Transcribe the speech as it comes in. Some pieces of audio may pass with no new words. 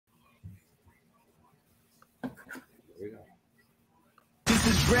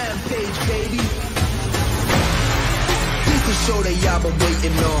Rampage, baby. This is show that y'all been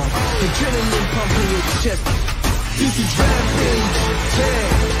waiting on. Adrenaline pumping your chest. This is Rampage, yeah.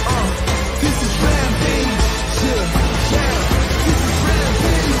 This is Rampage, yeah. This is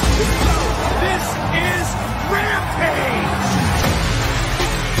Rampage. Let's go. This is Rampage.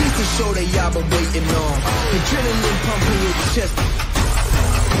 This is show that y'all been waiting on. Adrenaline pumping your chest.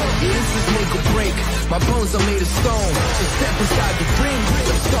 Yeah, this is make or break. My bones are made of stone. So step inside the ring,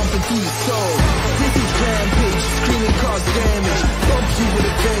 I'm stomping through your soul. This is Rampage, screaming cause damage. Bump you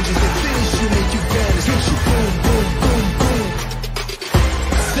with a vengeance, and finish you, make you vanish. Hit you boom, boom, boom, boom.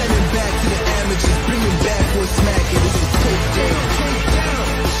 Sending back to the amateurs, bringing back what's smacking. This is takedown, takedown.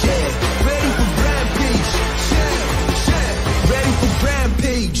 Yeah, ready for Rampage. Yeah. Ready for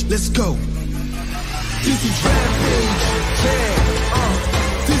Rampage. Let's go. This is Rampage. Yeah.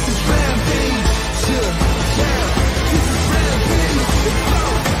 This is Rampage, yeah. This is Rampage, let's go.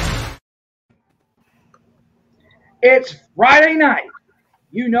 It's Friday night.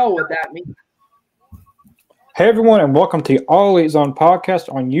 You know what that means. Hey everyone, and welcome to the All Elite Zone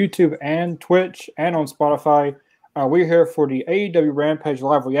podcast on YouTube and Twitch and on Spotify. We're here for the AEW Rampage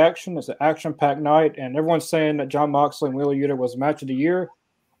live reaction. It's an action-packed night, and everyone's saying that Jon Moxley and Wheeler Yuta was match of the year.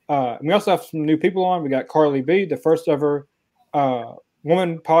 We also have some new people on. We got Carly B, the first ever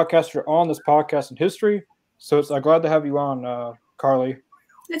woman podcaster on this podcast in history. So it's glad to have you on, Carly.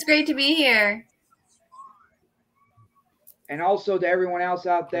 It's great to be here. And also to everyone else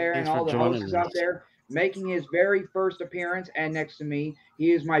out there Thanks and all the hosts out there making his very first appearance. And next to me,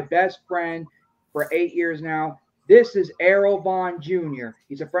 he is my best friend for 8 years now. This is Errol Vaughn Jr.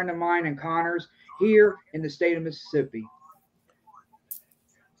 He's a friend of mine and Connor's here in the state of Mississippi.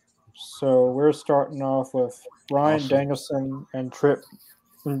 So we're starting off with Ryan Danielson and Trip.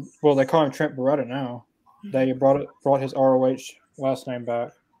 Well, they call him Trent Beretta now. They brought his ROH last name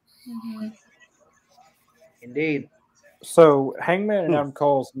back. Mm-hmm. Indeed. So Hangman and Adam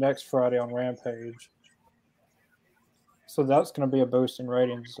Cole's next Friday on Rampage. So that's going to be a boost in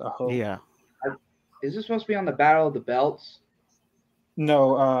ratings, I hope. Yeah. Is this supposed to be on the Battle of the Belts?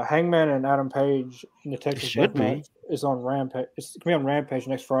 No, Hangman and Adam Page in the Texas should match is on Rampage. It's going to be on Rampage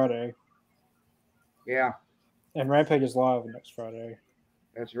next Friday. Yeah. And Rampage is live next Friday.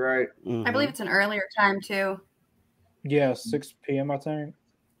 That's right. Mm-hmm. I believe it's an earlier time, too. Yeah, 6 p.m., I think.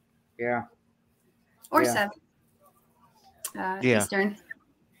 Yeah. Or Yeah. 7 Yeah. Eastern.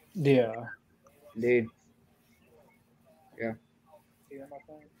 Yeah. Indeed. Yeah.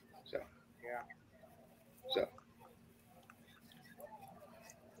 So, yeah. So.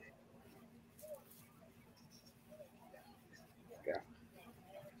 Yeah.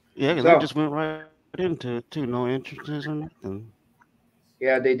 Yeah, because So- they just went right into it, too. No entrances or nothing.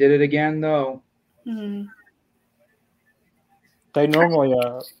 Yeah, they did it again, though. Mm-hmm. They normally,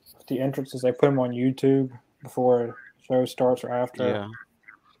 the entrances, they put them on YouTube before the show starts or after. Yeah.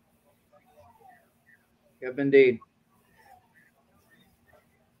 Yep, indeed.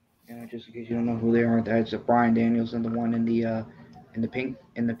 Yeah, just in case you don't know who they are, that's Brian Danielson, the one in the pink,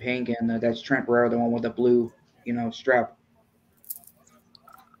 and that's Trent Beretta, the one with the blue, strap.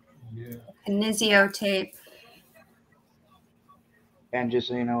 Yeah. A Nizio tape. And just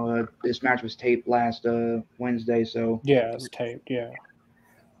so you know, this match was taped last Wednesday, so Yeah, it's taped, yeah.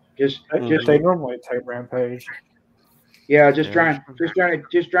 just They normally tape Rampage. yeah, Yeah. trying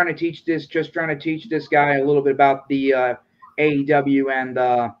to teach this guy a little bit about the AEW and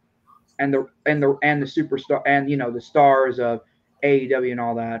the superstar and the stars of AEW and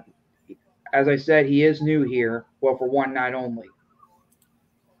all that. As I said, he is new here, well, for one night only,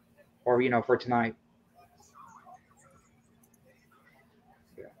 or for tonight.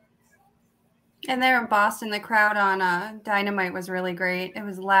 And there in Boston, the crowd on Dynamite was really great. It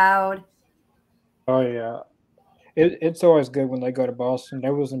was loud. Oh, yeah. It's always good when they go to Boston. They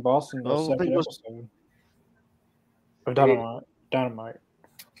was in Boston the second episode. Of Dynamite.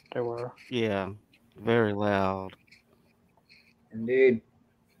 They were. Yeah. Very loud. Indeed.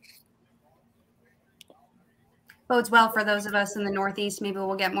 Bodes well for those of us in the Northeast. Maybe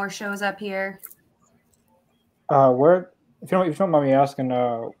we'll get more shows up here. Where, if you don't mind me asking,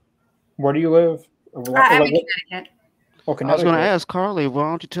 where do you live? I'm in Connecticut. Oh, I was Connecticut. going to ask Carly, why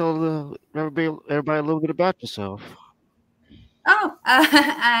don't you tell everybody a little bit about yourself? Oh,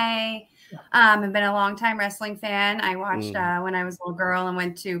 I have been a long-time wrestling fan. I watched when I was a little girl and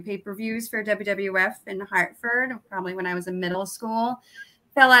went to pay-per-views for WWF in Hartford, probably when I was in middle school.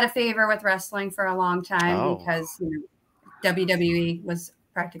 Fell out of favor with wrestling for a long time because WWE was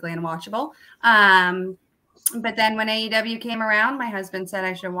practically unwatchable. But then when AEW came around, my husband said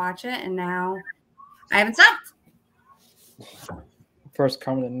I should watch it, and now I haven't stopped. first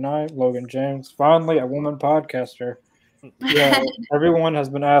comment of the night, Logan James. Finally, a woman podcaster. Yeah, everyone has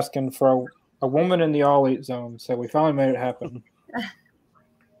been asking for a woman in the All Elite Zone, so we finally made it happen.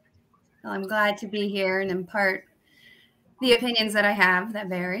 Well, I'm glad to be here and impart the opinions that I have that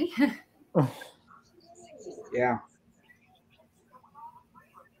vary. Yeah.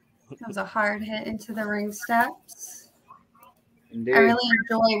 That was a hard hit into the ring steps. Indeed. I really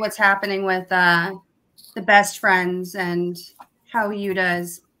enjoy what's happening with the best friends and how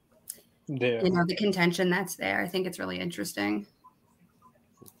Yuta's, the contention that's there. I think it's really interesting.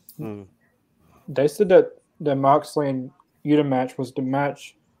 They said that the Moxley and Yuta match was the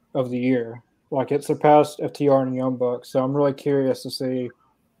match of the year. Like, it surpassed FTR and Young Bucks. So I'm really curious to see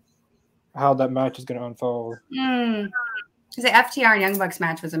how that match is going to unfold. Because the FTR and Young Bucks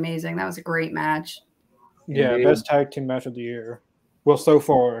match was amazing. That was a great match. Yeah, Indeed. best tag team match of the year. Well, so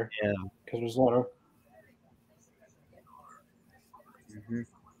far. Yeah. Because there's a lot of...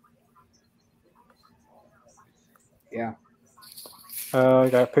 Yeah. I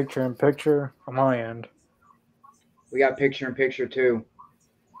got picture-in-picture on my end. We got picture-in-picture, too.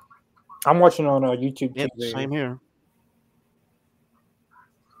 I'm watching on YouTube Yep, TV. same here.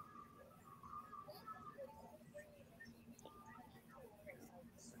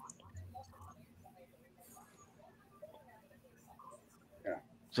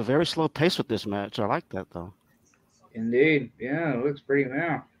 It's a very slow pace with this match. I like that, though. Indeed. Yeah, it looks pretty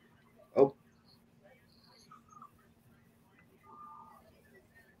now. Oh.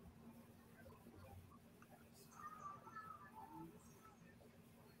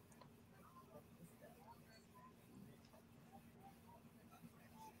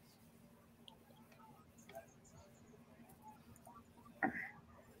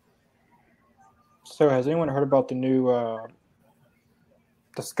 So has anyone heard about the new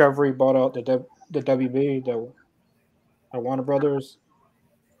Discovery bought out the WB, the Warner Brothers?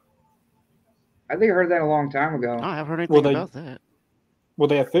 I think I heard that a long time ago. I haven't heard anything about that. Well,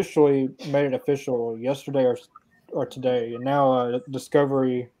 they officially made it official yesterday or today, and now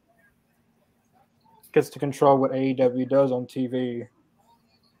Discovery gets to control what AEW does on TV.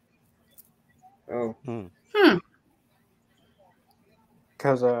 Oh.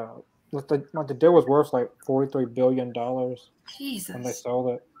 Because the deal was worth like $43 billion Jesus. when they sold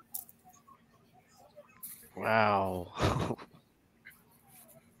it. Wow.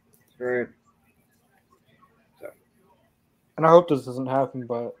 Right. And I hope this doesn't happen,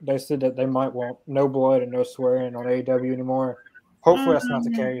 but they said that they might want no blood and no swearing on AEW anymore. Hopefully that's not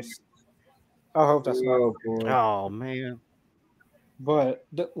the case. I hope that's not. Boy. Oh, man. But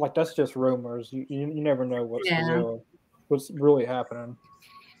that's just rumors. You never know what's really happening.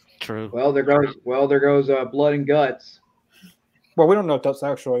 True. Well, there goes blood and guts. Well, we don't know if that's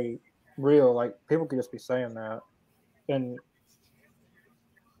actually real. Like, people could just be saying that, and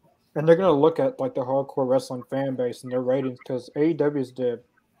they're gonna look at like the hardcore wrestling fan base and their ratings, because AEW is the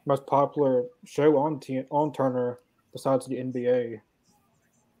most popular show on Turner besides the NBA.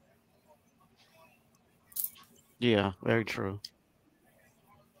 Yeah, very true.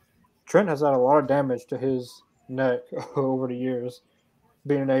 Trent has had a lot of damage to his neck over the years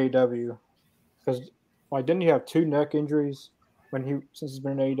being in AEW, because didn't he have 2 neck injuries since he's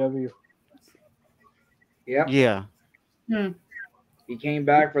been in AEW? Yep. Yeah. He came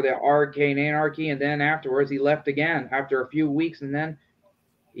back for the Arcane Anarchy, and then afterwards he left again after a few weeks, and then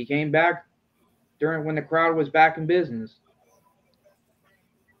he came back when the crowd was back in business.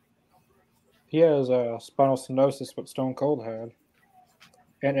 He has spinal stenosis, what Stone Cold had,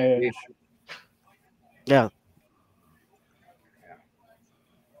 and Edge. Yeah.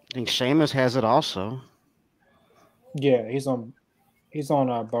 I think Sheamus has it also. Yeah, he's on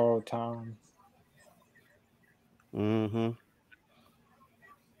borrowed time. Mm-hmm.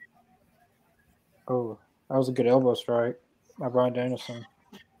 Oh, that was a good elbow strike by Bryan Danielson.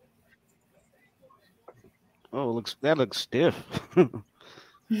 Oh, that looks stiff.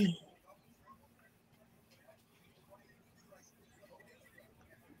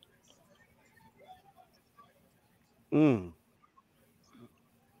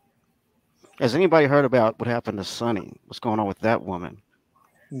 Has anybody heard about what happened to Sunny? What's going on with that woman?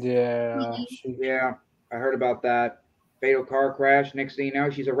 Yeah. Yeah, I heard about that. Fatal car crash. Next thing you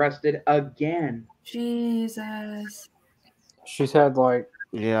know, she's arrested again. Jesus. She's had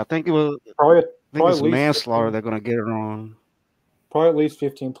Yeah, I think it was probably it's manslaughter they're going to get her on. Probably at least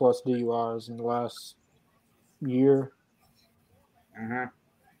 15 plus DUIs in the last year.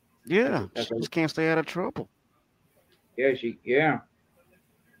 Yeah, she just can't stay out of trouble. Yeah,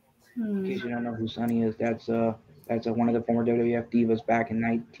 In case you don't know who Sunny is, that's one of the former WWF divas back in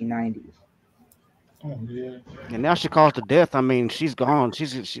 1990s. Oh yeah. And now she caused the death. I mean, she's gone.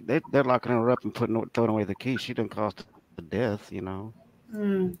 They're locking her up and throwing away the key. She didn't cause the death.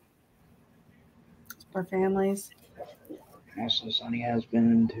 Mm, poor families. Also, Sonny has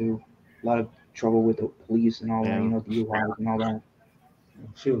been into a lot of trouble with the police and all that. Yeah. DUIs and all that.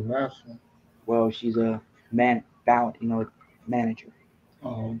 She was wrestling. Well, she's a manager.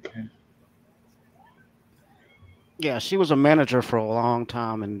 Oh, okay. Yeah, she was a manager for a long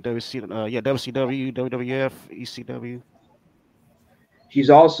time in WCW, WWF, ECW. She's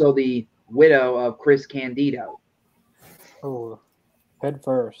also the widow of Chris Candido. Oh, head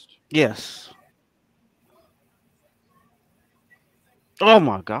first. Yes. Oh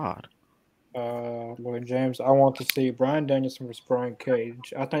my God. Willie James, I want to see Brian Danielson versus Brian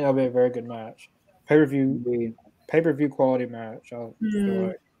Cage. I think that'll be a very good match. Pay-per-view quality match. I feel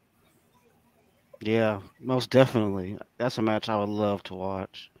like. Yeah, most definitely. That's a match I would love to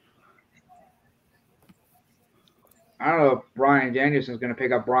watch. I don't know if Brian Danielson's going to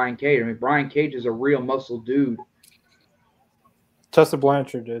pick up Brian Cage. I mean, Brian Cage is a real muscle dude. Tessa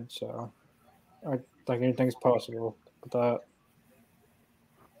Blanchard did, so I think anything's possible with that.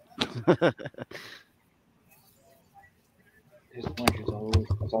 Tessa Blanchard's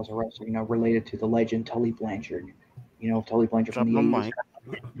also a wrestler, related to the legend Tully Blanchard. Tully Blanchard from the 80s.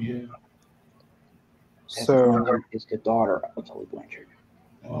 Yeah. Tessa Blanchard is the daughter of Tully Blanchard.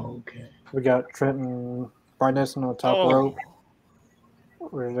 Oh, okay. We got Trenton Brian Danielson on the top rope.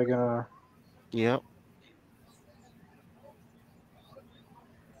 Where are they gonna? Yep.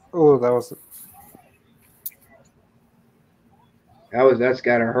 Oh, That's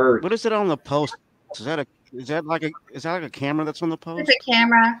gotta hurt. What is it on the post? Is that like a camera that's on the post? It's a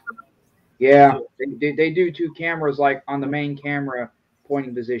camera. Yeah, they do two cameras like on the main camera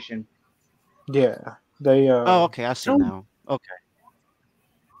pointing position. Yeah, they. Oh, okay, I see now. Okay.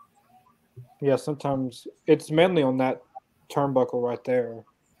 Yeah, sometimes it's mainly on that turnbuckle right there.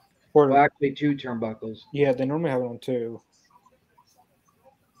 Well, actually, two turnbuckles. Yeah, they normally have it on two.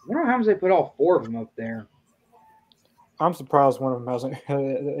 I wonder how they put all four of them up there. I'm surprised one of them hasn't.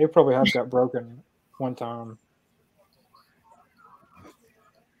 They probably have got broken one time.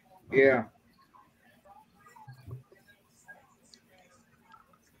 Yeah.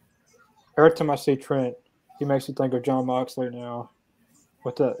 Every time I see Trent, he makes me think of John Moxley now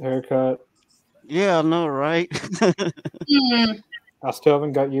with that haircut. Yeah, I know, right? I still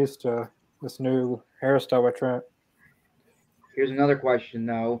haven't got used to this new hairstyle by Trent. Here's another question,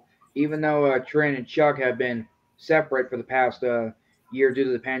 though. Even though Trent and Chuck have been separate for the past year due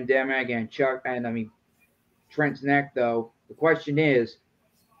to the pandemic, and Trent's neck, though, the question is,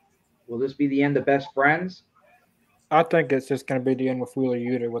 will this be the end of best friends? I think it's just going to be the end with Wheeler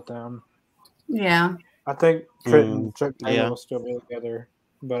Yuta with them. Yeah. I think Trent and Chuck Taylor will still be together,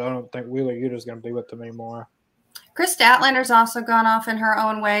 but I don't think Wheeler Yuta is going to be with them anymore. Chris Statlander's also gone off in her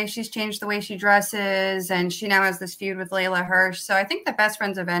own way. She's changed the way she dresses, and she now has this feud with Layla Hirsch. So I think the best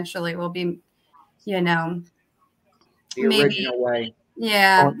friends eventually will be, The maybe, original way.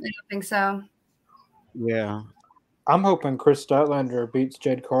 Yeah, I don't think so. Yeah. I'm hoping Chris Statlander beats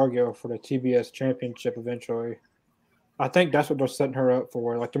Jade Cargill for the TBS championship eventually. I think that's what they're setting her up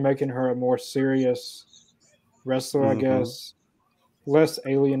for. Like, they're making her a more serious wrestler, I guess. Less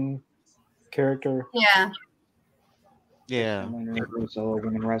alien character. Yeah. Yeah.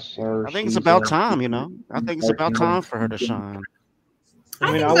 Women wrestler. I think it's about time, I think it's about time for her to shine.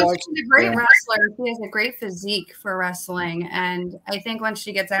 I think she's a great wrestler. She has a great physique for wrestling. And I think once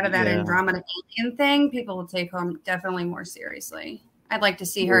she gets out of that Andromeda alien thing, people will take her definitely more seriously. I'd like to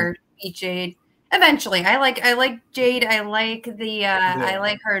see her beat Jade. Eventually. I like Jade. I like I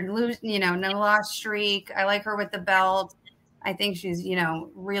like her no loss streak. I like her with the belt. I think she's,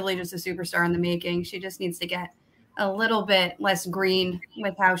 really just a superstar in the making. She just needs to get a little bit less green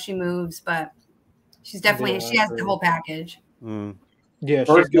with how she moves, but she's definitely she has the whole package. Yeah,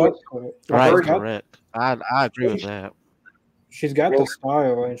 she's got correct. I agree with that. She's got the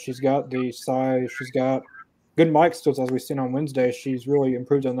style and she's got the size. She's got good mic skills, as we've seen on Wednesday. She's really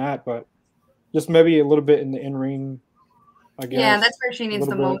improved on that, but just maybe a little bit in the in-ring, I guess. Yeah, that's where she needs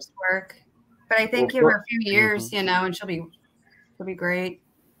the most work. But I think give her a few years, and she'll be great.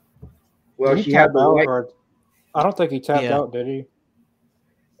 Well, he tapped out. I don't think he tapped out, did he?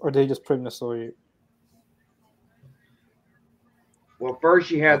 Or did he just put him to sleep? Well, first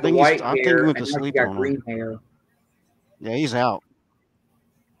she had the white hair, and now she got green hair. Yeah, he's out.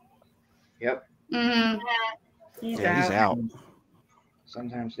 Yep. Mm-hmm. He's out.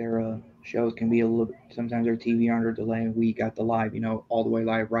 Sometimes their shows can be sometimes their TV under delay, and we got the live, all the way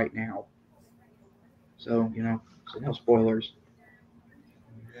live right now. So, so no spoilers.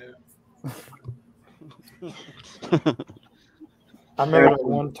 I remember that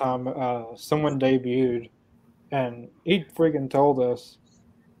one time someone debuted, and he freaking told us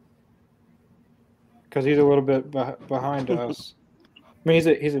because he's a little bit behind us. I mean, he's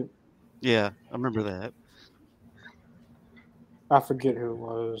a Yeah, I remember that. I forget who it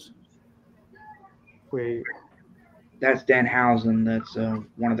was. That's Danhausen. That's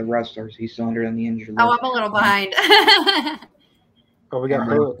one of the wrestlers. He's still under on the injured list. Oh, I'm a little behind. We got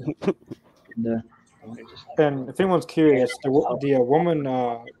Hook. And if anyone's curious, the woman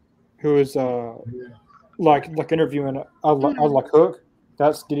who is like interviewing like Hook,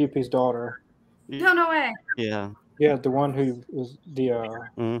 that's DDP's daughter. No way. Yeah. Yeah, the one who was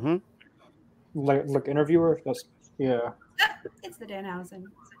the like interviewer. It's the Danhausen.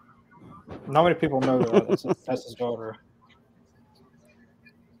 Not many people know that. That's his daughter.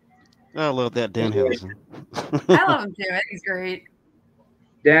 I love that Danhausen. I love him too. He's great.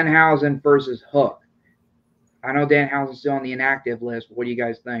 Danhausen versus Hook. I know Danhausen's still on the inactive list. What do you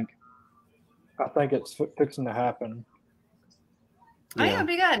guys think? I think it's fixing to happen. I think it'd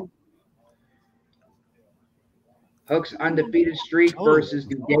be good. Hook's undefeated streak versus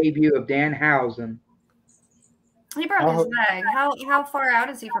the debut of Danhausen. He broke his leg. How far out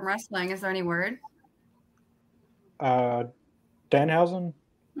is he from wrestling? Is there any word? Danhausen?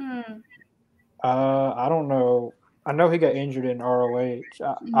 I don't know. I know he got injured in ROH.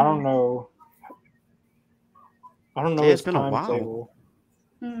 I don't know. I don't know his timetable.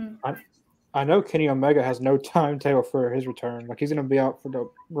 I know Kenny Omega has no timetable for his return. Like, he's going to be out for the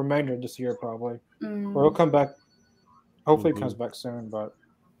remainder of this year probably. Or he'll come back. Hopefully he comes back soon, but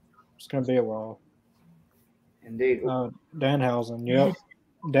it's going to be a while. Indeed. Danhausen, yep.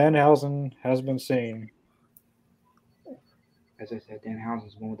 Danhausen has been seen. As I said,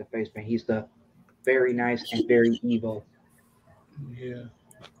 Danhausen's one with the face paint. He's the very nice and very evil. Yeah.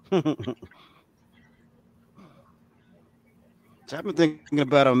 So I've been thinking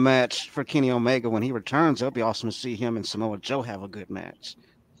about a match for Kenny Omega when he returns. It'll be awesome to see him and Samoa Joe have a good match.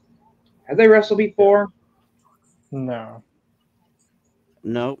 Have they wrestled before? No.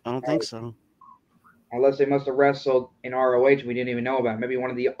 No, I don't think so. Unless they must have wrestled in ROH we didn't even know about. Maybe one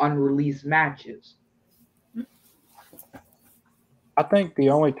of the unreleased matches. I think the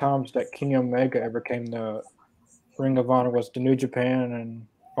only times that Kenny Omega ever came to Ring of Honor was the New Japan and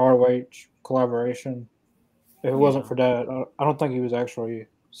ROH collaboration. If it wasn't for that, I don't think he was actually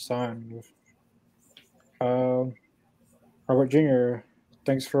signed with Robert Jr.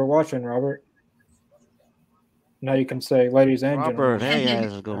 Thanks for watching, Robert. Now you can say, ladies and Robert, gentlemen. hey,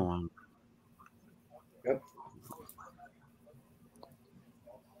 how's it going?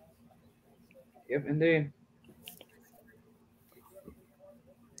 Yep, indeed.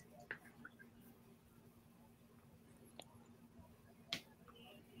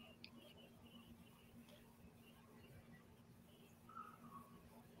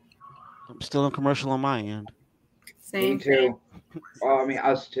 I'm still in commercial on my end. Same. Me too. I mean,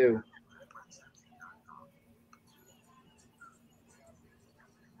 us too.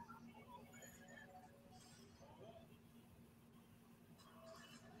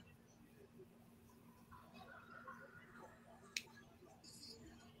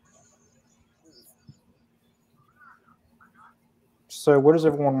 So what is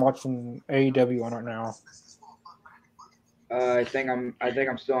everyone watching AEW on right now? I think I'm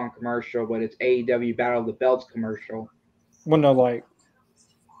still on commercial, but it's AEW Battle of the Belts commercial. Well, no, like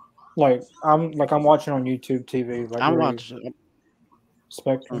I'm watching on YouTube TV. Like I'm watching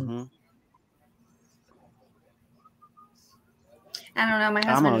Spectrum. Mm-hmm. I don't know. My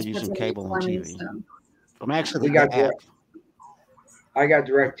husband I'm using cable and TV. So. I'm actually I got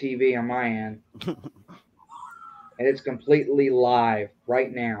direct TV on my end. And it's completely live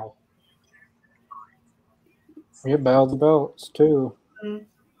right now. Yeah, Battle of the Belts too.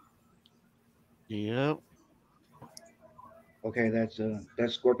 Yep. Okay, that's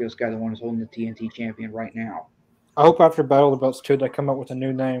Scorpio Sky, the one who's holding the TNT champion right now. I hope after Battle of the Belts 2 they come up with a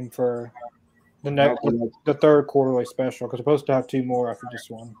new name for the third quarterly special, because we're supposed to have 2 more after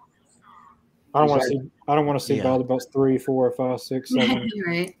this one. I don't want to see Battle of the Belts 3, 4, 5, 6, 7.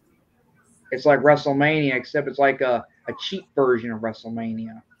 Right. It's like WrestleMania, except it's like a cheap version of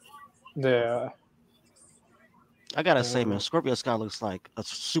WrestleMania. Yeah. I gotta say, man, Scorpio Sky looks like a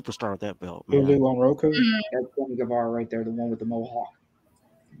superstar with that belt. Man. Hulu on Roku. That's Tony Guevara right there, the one with the mohawk.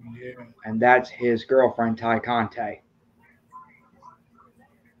 Yeah. And that's his girlfriend, Ty Conte.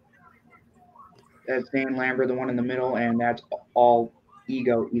 That's Dan Lambert, the one in the middle, and that's all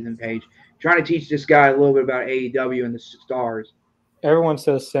Ego, Ethan Page. Trying to teach this guy a little bit about AEW and the stars. Everyone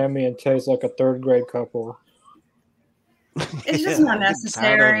says Sammy and Tay's like a third grade couple. It's just Yeah, I'm getting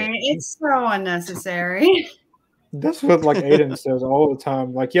tired of it. unnecessary. It's so unnecessary. That's what like Aiden says all the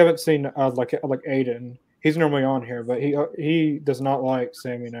time. Like you haven't seen like Aiden. He's normally on here, but he does not like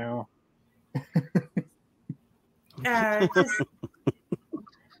Sammy now. Just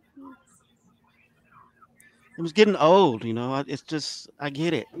It was getting old, you know. It's just I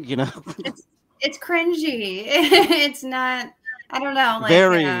get it, you know. it's cringy. It's not. I don't know. Like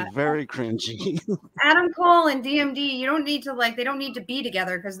Very cringy. Adam Cole and DMD, you don't need to they don't need to be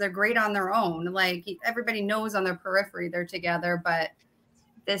together because they're great on their own. Like everybody knows on their periphery they're together, but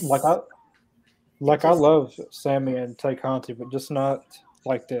this I love Sammy and Tay Conti, but just not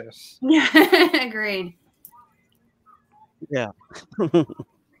like this. Yeah, agreed. Yeah.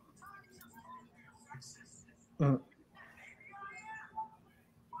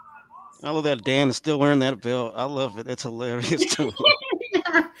 I love that Dan is still wearing that belt. I love it. It's hilarious to me.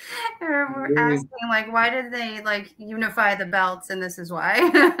 We're asking why did they unify the belts, and this is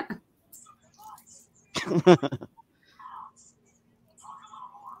why.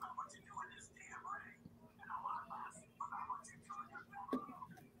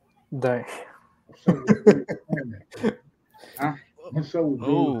 Dang. What's up with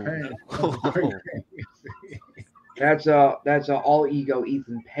dude pants? That's a all ego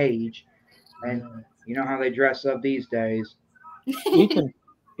Ethan Page, and you know how they dress up these days. Ethan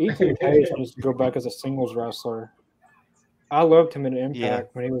Page needs to go back as a singles wrestler. I loved him in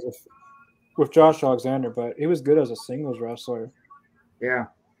Impact when he was with Josh Alexander, but he was good as a singles wrestler. Yeah.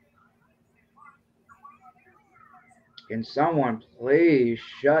 Can someone please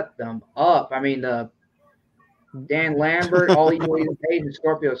shut them up? I mean, Dan Lambert, all ego Ethan Page, and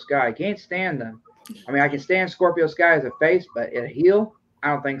Scorpio Sky. I can't stand them. I mean, I can stand Scorpio Sky as a face, but a heel, I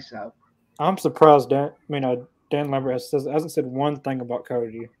don't think so. I'm surprised Dan Lambert hasn't said one thing about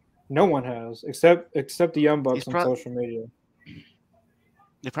Cody. No one has, except the Young Bucks on social media.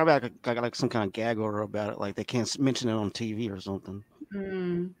 They probably got some kind of gag order about it, like they can't mention it on TV or something.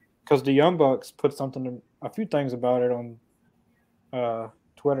 Because the Young Bucks put a few things about it on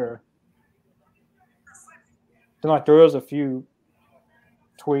Twitter. Then there was a few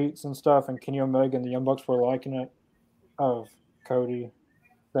tweets and stuff, and Kenny Omega and the Young Bucks were liking it of Cody.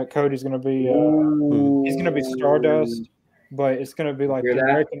 That Cody's going to be he's going to be Stardust, but it's going to be like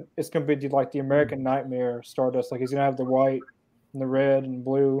it's going to be like the American Nightmare Stardust. Like he's going to have the white and the red and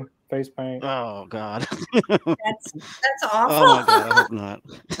blue face paint. Oh God, that's awful. Oh my God, I hope not.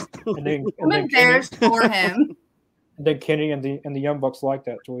 I'm embarrassed for him. And then Kenny and the Young Bucks like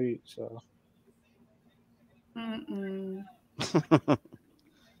that tweet, so.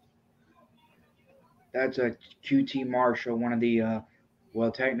 That's a QT Marshall, one of the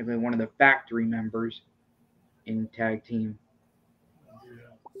technically one of the factory members in tag team.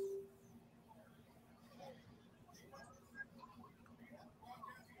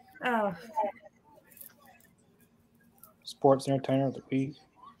 Oh. Sports entertainer of the week.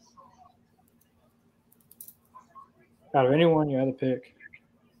 Out of anyone you had to pick,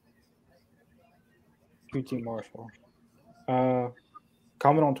 QT Marshall.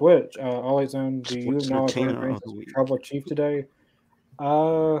 Comment on Twitch. Always on. Do you acknowledge Tribal Chief today?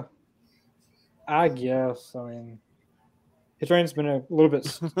 I guess. I mean, his reign's been a little bit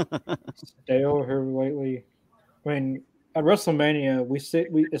stale here lately. I mean, at WrestleMania,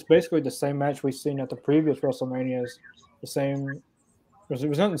 it's basically the same match we've seen at the previous WrestleManias. The same. There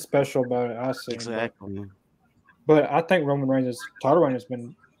was nothing special about it. I see. Exactly. But I think Roman Reigns' title reign has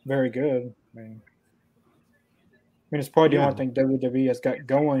been very good. I mean, it's probably the only thing WWE has got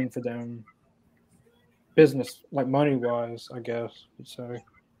going for them, business, like money-wise, I guess you'd say.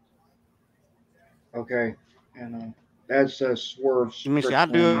 Okay, and that's a Swerve. I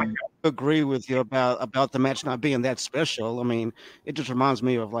do agree with you about the match not being that special. I mean, it just reminds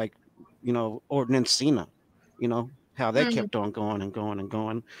me of Orton and Cena, how they kept on going and going and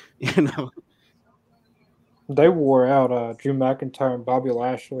going, They wore out Drew McIntyre and Bobby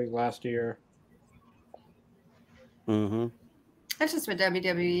Lashley last year. That's just what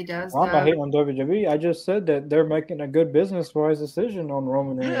WWE does. Well, I'm not hating on WWE. I just said that they're making a good business-wise decision on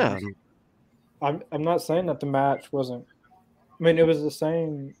Roman Reigns. Yeah. I'm not saying that the match wasn't. I mean, it was the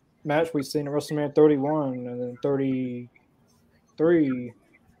same match we've seen at WrestleMania 31 and then 33,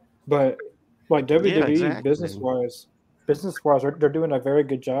 but like WWE exactly. business-wise, they're doing a very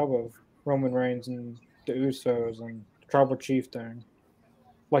good job of Roman Reigns and the Usos and the Tribal Chief thing.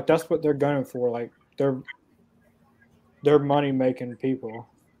 Like that's what they're going for. Like they're money-making people.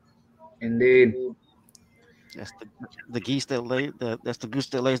 Indeed. That's the geese that that's the goose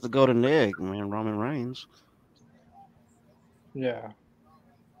that lays the golden egg, man. Roman Reigns. Yeah.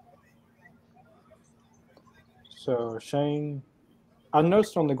 So Shane, I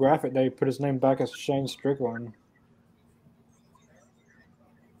noticed on the graphic they put his name back as Shane Strickland.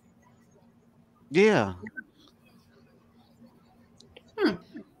 Yeah.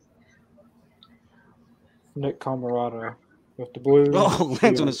 Nick Camarada with the blue. Oh,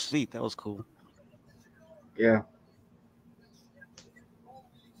 lands on his feet. That was cool. Yeah.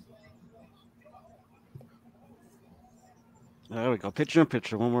 There we go. Picture in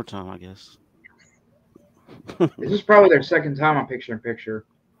picture one more time, I guess. This is probably their second time on picture in picture.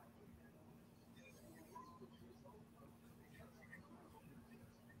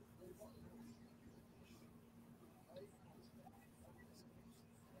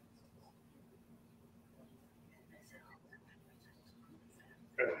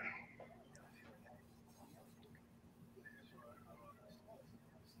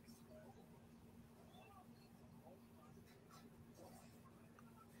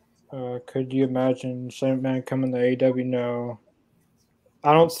 Could you imagine Shane McMahon coming to AEW? No,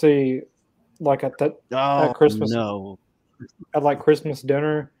 I don't see like at Christmas no. at like Christmas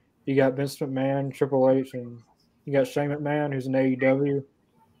dinner. You got Vince McMahon, Triple H, and you got Shane McMahon, who's in AEW.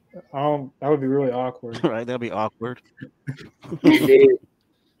 That would be really awkward. Right, that'd be awkward. Indeed.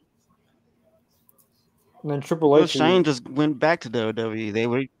 And then Triple Well, H. Shane just went back to WWE.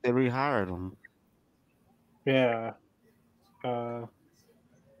 They rehired him. Yeah.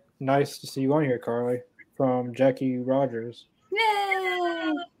 Nice to see you on here, Carly, from Jackie Rogers.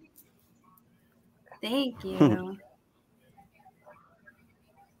 Yay! Thank you.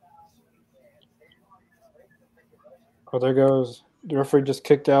 Oh, there goes the referee. Just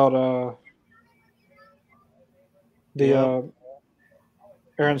kicked out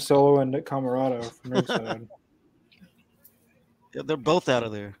Aaron Solo and Nick Camarado from ringside. Yeah, they're both out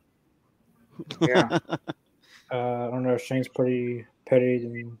of there. Yeah. I don't know. Shane's pretty petty.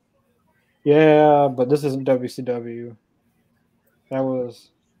 And yeah, but this isn't WCW. That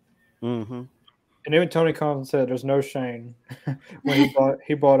was. Mm-hmm. And even Tony Khan said there's no Shane when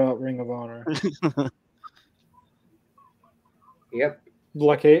he bought out Ring of Honor. Yep.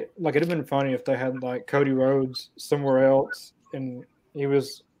 Like it'd have been funny if they had like Cody Rhodes somewhere else, and he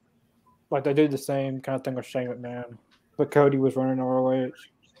was like they did the same kind of thing with Shane McMahon, but Cody was running ROH.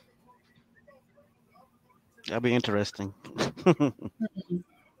 That'd be interesting.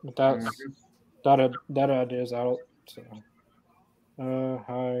 But that idea is out. So,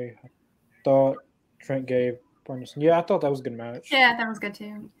 I thought Trent gave Brunson. Yeah, I thought that was a good match. Yeah, that was good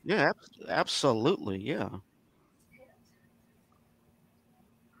too. Yeah, absolutely. Yeah.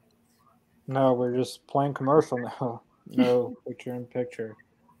 No, we're just playing commercial now. No picture in picture.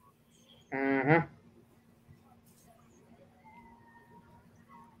 Mm-hmm.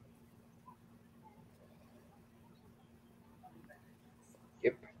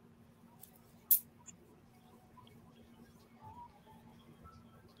 Yep.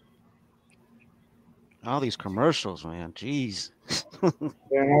 All these commercials, man. Jeez. Don't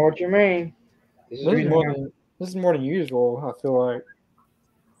know what you mean. This This is more than usual, I feel like.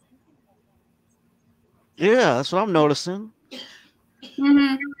 Yeah, that's what I'm noticing.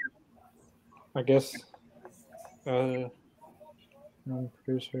 Mm-hmm. I guess.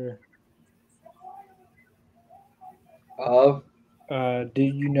 Producer. Of. Do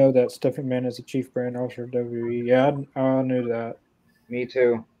you know that Stephanie McMahon is the chief brand officer of WWE? Yeah, I knew that. Me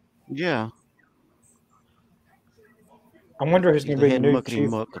too. Yeah. I wonder who's going to be the new chief.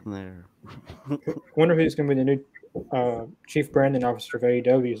 Muck in there. I wonder who's going to be the new chief branding officer of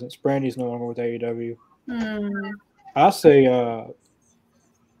AEW since Brandy's no longer with AEW. I say I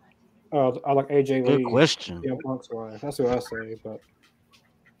like AJ Lee. Good question. Punk's wife. That's what I say. But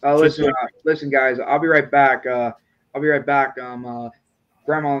listen, guys. I'll be right back.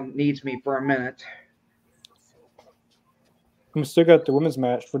 Grandma needs me for a minute. We still got the women's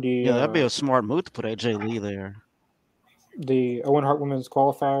match for the. Yeah, that'd be a smart move to put AJ Lee there. The Owen Hart women's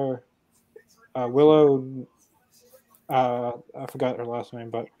qualifier. Willow. I forgot her last name,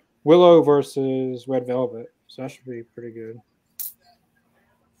 but Willow versus Red Velvet. So that should be pretty good.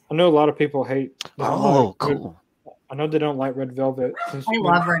 I know a lot of people hate. Cool. I know they don't like Red Velvet. I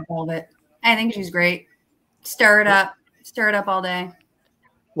love Red Velvet. I think she's great. Stir it up all day.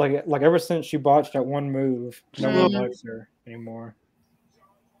 Like ever since she botched that one move, no one likes her anymore.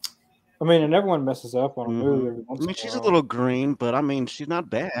 I mean, and everyone messes up on a move every once in a while. She's a little green, but I mean, she's not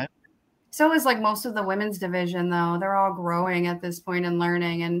bad. So is like most of the women's division, though. They're all growing at this point and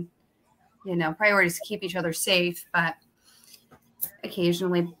learning, and priorities to keep each other safe. But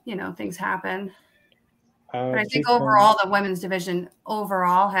occasionally, things happen. But I think overall, the women's division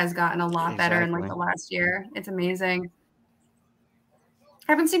overall has gotten a lot better in like the last year. It's amazing.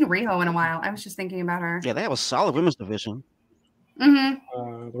 Haven't seen Riho in a while. I was just thinking about her. Yeah, they have a solid women's division.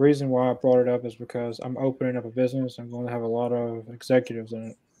 Mm-hmm. The reason why I brought it up is because I'm opening up a business. I'm going to have a lot of executives in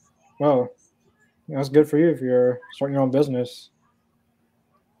it. Well, that's good for you if you're starting your own business.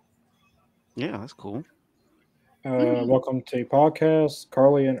 Yeah, that's cool. Welcome to the podcast,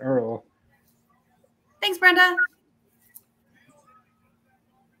 Carly and Earl. Thanks, Brenda.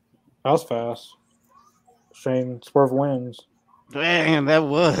 That was fast. Shane Swerve wins. Damn, that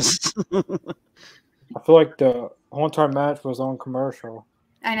was. I feel like the whole entire match was on commercial.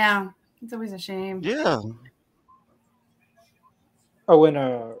 I know. It's always a shame. Yeah. Oh, and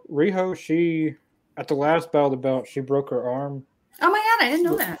Riho, she at the last Battle of the Belt, she broke her arm. Oh my god, I didn't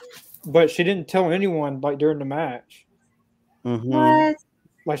know that. But she didn't tell anyone like during the match. Mm-hmm. What?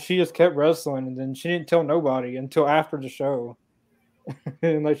 Like she just kept wrestling, and then she didn't tell nobody until after the show.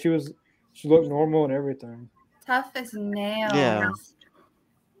 And like she looked normal and everything. Tough as nails. Yeah.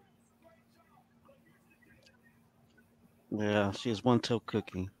 Yeah, she is one tough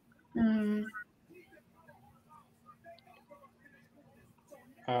cookie. Mm.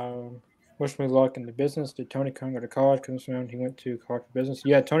 Wish me luck in the business. Did Tony Khan go to college? Because he went to college for business.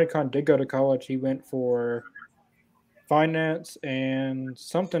 Yeah, Tony Khan did go to college. He went for finance and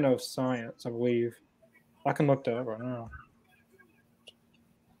something of science, I believe. I can look that up right now.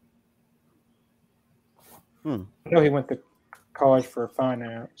 I know he went to college for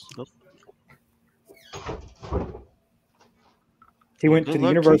finance. He went to the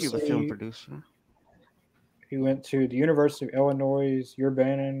University. The film producer. He went to the University of Illinois,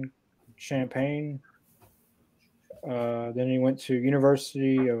 Urbana-Champaign. Then he went to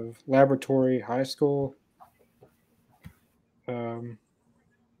University of Laboratory High School. I'm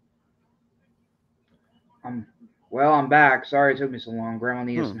back. Sorry it took me so long. Grandma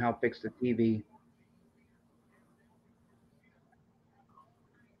needed some help fix the TV.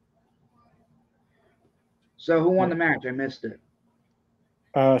 So who won the match? I missed it.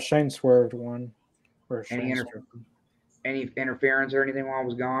 Shane Swerved won. Any interference or anything while I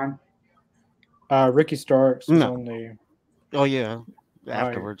was gone? Ricky Starks was on the. Oh yeah,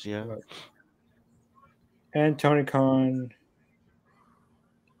 afterwards, yeah. And Tony Khan.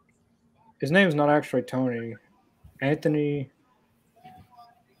 His name is not actually Tony. Anthony.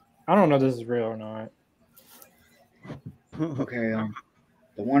 I don't know if this is real or not. Okay,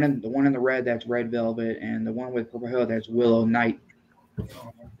 the one in the red, that's Red Velvet, and the one with purple hair, that's Willow Knight.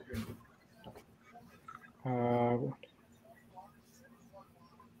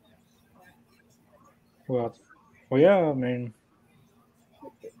 Well, yeah. I mean,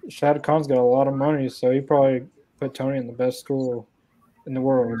 Shad Khan's got a lot of money, so he probably put Tony in the best school in the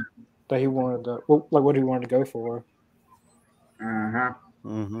world that he wanted to, like what he wanted to go for.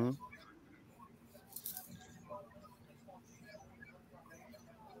 Mm-hmm.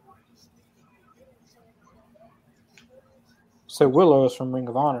 So Willow is from Ring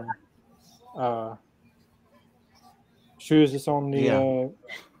of Honor. She was just on the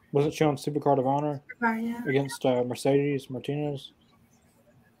wasn't she on Supercard of Honor against Mercedes Martinez?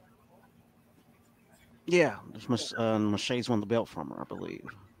 Yeah, Mercedes won the belt from her, I believe.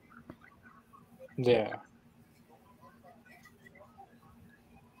 Yeah.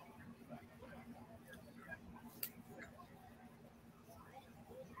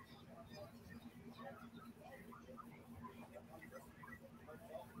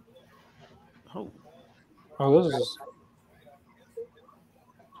 Oh, this is.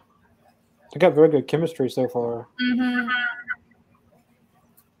 They got very good chemistry so far. Mm-hmm.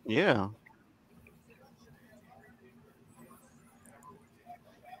 Yeah.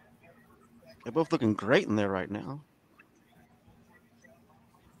 They're both looking great in there right now.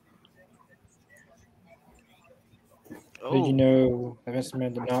 Did you know that Vince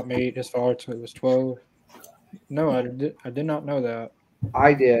McMahon did not make his father until he was 12? No, I did not know that.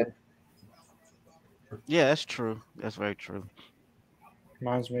 I did. Yeah, that's true. That's very true.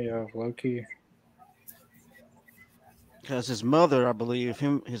 Reminds me of Loki. Because his mother, I believe,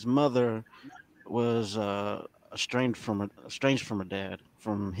 his mother was estranged from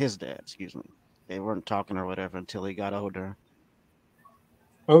his dad. Excuse me. They weren't talking or whatever until he got older.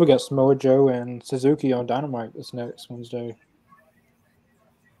 Oh, we got Samoa Joe and Suzuki on Dynamite this next Wednesday.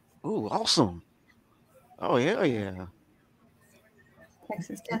 Ooh, awesome! Oh yeah.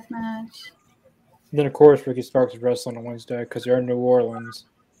 Texas Deathmatch. Then of course Ricky Starks is wrestling on Wednesday because they're in New Orleans.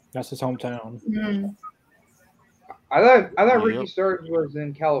 That's his hometown. Mm. I thought Ricky Starks was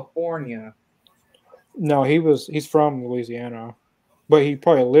in California. No, he's from Louisiana, but he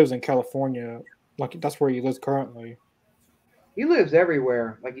probably lives in California. Like that's where he lives currently. He lives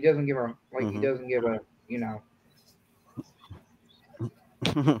everywhere. Like he doesn't give a you know.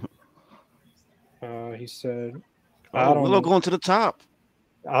 He said, Oh, Willow going to the top.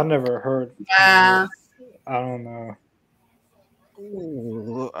 I never heard. Yeah. I don't know.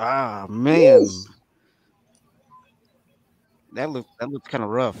 Ooh, man. Oof. That looked kind of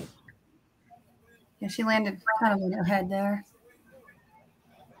rough. Yeah, she landed kind of on her head there.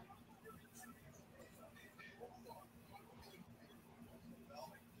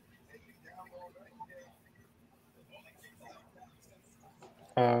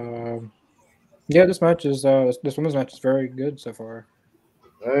 Yeah, this women's match is very good so far.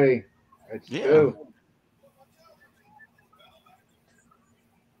 Hey, it's Yeah. two.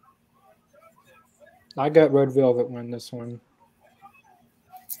 I got Red Velvet win this one.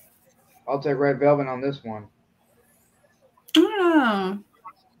 I'll take Red Velvet on this one. Oh.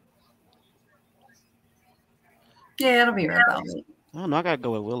 Yeah, it'll be Red Velvet. Oh no, I gotta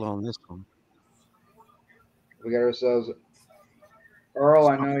go with Willow on this one. We got ourselves Earl.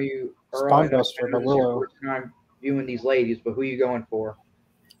 I know you. Earl, I know Spinebuster by this is your Willow. first time viewing these ladies, but who are you going for?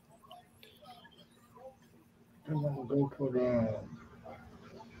 I'm gonna go for the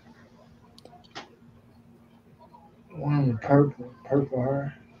one in purple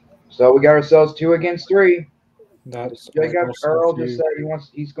hair. So we got ourselves 2 against 3. That's Jacob also Earl few. just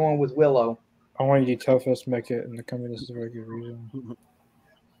said he's going with Willow. I want you to tell us make it in the comment. This is a very good reason.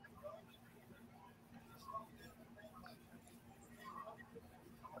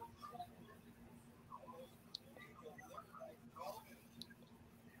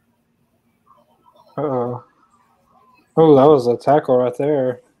 Uh-oh. Oh, that was a tackle right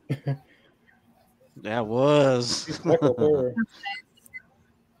there. That was. Tackle there.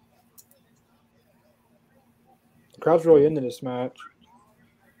 The crowd's really into this match.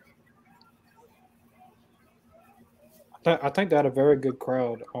 I think they had a very good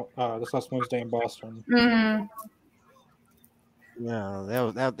crowd this last Wednesday in Boston. Mm-hmm.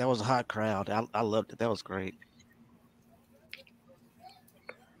 Yeah, that was a hot crowd. I loved it. That was great.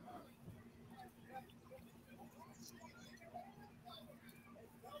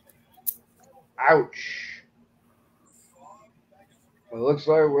 Ouch. It looks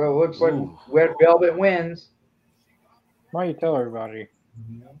like Ooh. Red Velvet wins. Why you tell everybody?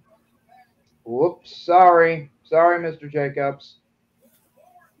 Whoops, sorry, Mr. Jacobs.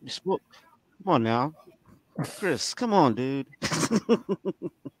 Come on now, Chris. Come on, dude.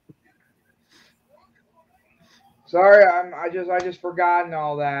 Sorry, I just forgotten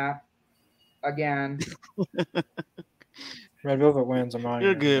all that again. Red Velvet wins on mine.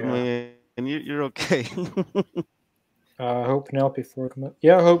 You're good, man. And you're okay. I hope Penelope Ford comes.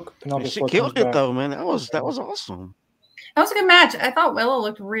 Yeah, I hope Penelope She Ford killed comes it back. though, man. That was awesome. That was a good match. I thought Willow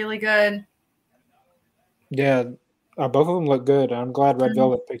looked really good. Yeah, both of them look good. I'm glad Red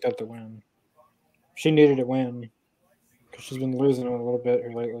Velvet picked up the win. She needed a win because she's been losing a little bit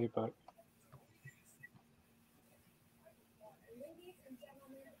here lately. But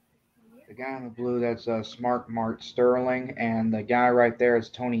The guy in the blue, that's Smart Mart Sterling, and the guy right there is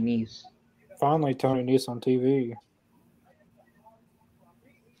Tony Nese. finally, Tony Nese on TV.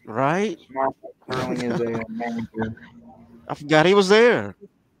 Right? Smart Mart Sterling is a manager. I forgot he was there.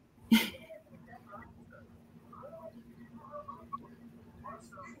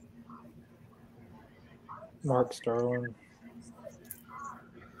 Mark Sterling.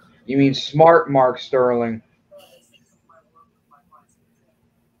 You mean Smart Mark Sterling?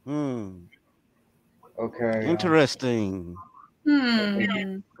 Okay. Interesting.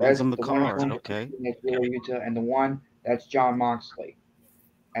 Hmm. That's Some of the the one cards. going Okay. That's Wheeler Yuta, and the one that's John Moxley,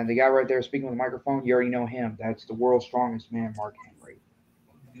 and the guy right there speaking with the microphone. You already know him. That's the world's strongest man, Mark Henry.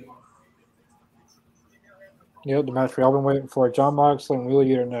 Yep, the match we all been waiting for. John Moxley and Wheeler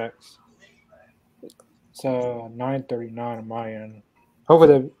Yuta next. It's 9:39 on my end.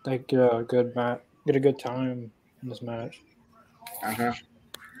 Hopefully they get a good match, get a good time in this match.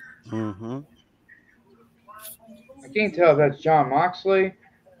 Mm-hmm. I can't tell if that's John Moxley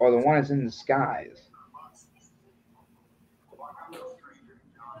or the one that's in disguise.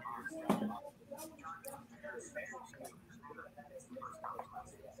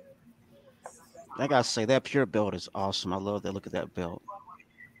 I gotta say that pure belt is awesome. I love that. Look at that belt.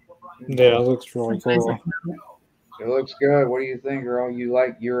 Yeah, it looks really cool. It looks good. What do you think, girl?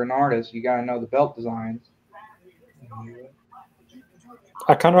 You're an artist. You gotta know the belt designs.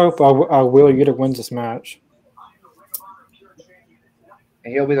 I kind of hope Wheeler Yuta wins this match.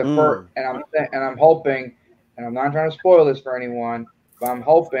 And he'll be the first. And I'm hoping, and I'm not trying to spoil this for anyone, but I'm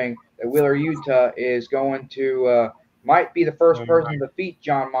hoping that Wheeler Yuta is going to might be the first person to defeat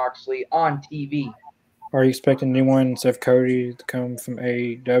John Moxley on TV. Are you expecting anyone instead of Cody to come from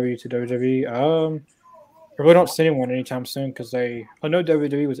AEW to WWE? really don't see anyone anytime soon because I know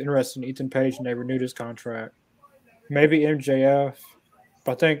WWE was interested in Ethan Page and they renewed his contract. Maybe MJF,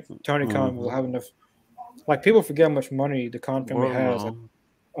 but I think Tony Khan will have enough. Like, people forget how much money the Khan family has.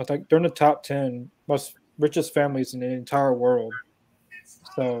 I think they're in the top 10 most richest families in the entire world.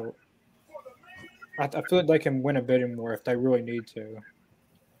 So I feel like they can win a bit more if they really need to.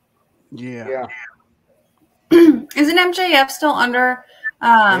 Yeah. Isn't MJF still under? They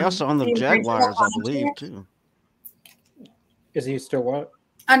also on the original Jaguars, I contract? believe, too. Is he still what?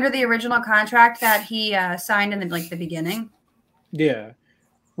 Under the original contract that he signed in the beginning. Yeah.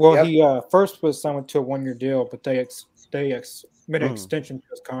 Well, Yep. he first was signed to a 1-year deal, but they made an extension to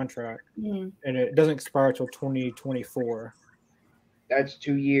his contract, and it doesn't expire until 2024. That's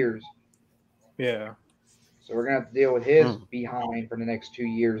 2 years. Yeah. So we're gonna have to deal with his behind for the next 2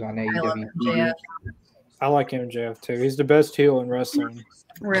 years on I love AEW. MJF. I like MJF too. He's the best heel in wrestling.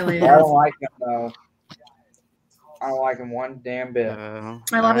 Really I is. don't like him though. I don't like him one damn bit.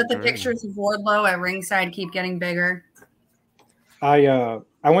 I love that the agree. pictures of Wardlow at ringside keep getting bigger. I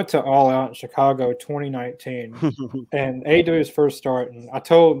went to All Out in Chicago 2019, and AEW was first starting. I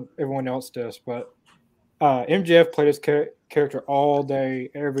told everyone else this, but MJF played his character all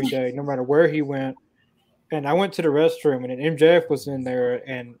day, every day, no matter where he went. And I went to the restroom, and MJF was in there,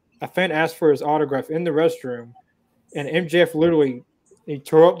 and a fan asked for his autograph in the restroom, and MJF literally he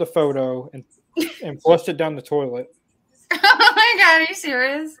tore up the photo and flushed it down the toilet. Oh my god, are you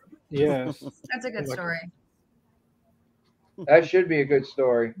serious? Yeah, That's a good story. That should be a good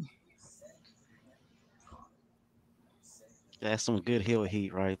story. That's some good heel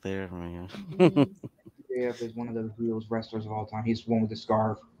heat right there, man. MJF is one of the heels wrestlers of all time. He's the one with the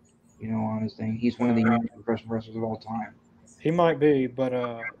scarf, on his thing. He's one of the youngest professional wrestlers of all time. he might be, but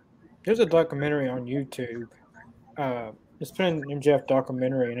there's a documentary on YouTube. It's been an MJF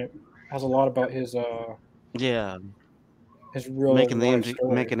documentary, and it has a lot about his his real making life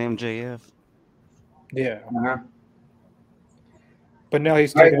story. MJF. Yeah, Uh-huh. but now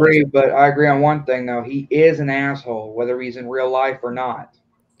he's I taking agree, but I agree on one thing though. He is an asshole, whether he's in real life or not,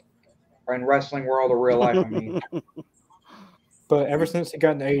 or in wrestling world or real life. I mean, But ever since he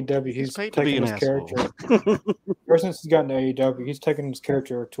got into AEW, he's paid to be taken an his character. Ever since he's gotten to AEW, he's taken his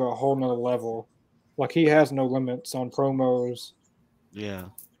character to a whole nother level. Like, he has no limits on promos. Yeah.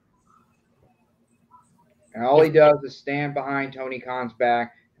 and all he does is stand behind Tony Khan's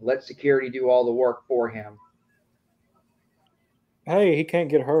back and let security do all the work for him. Hey, he can't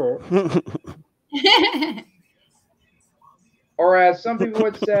get hurt. Or as some people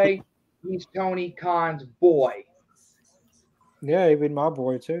would say, he's Tony Khan's boy. Yeah, he'd be my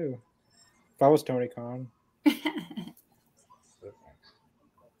boy too. If I was Tony Khan.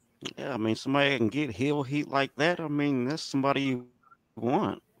 Yeah, I mean, somebody can get heel heat like that. I mean, that's somebody you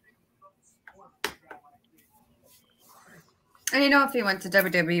want. And if he went to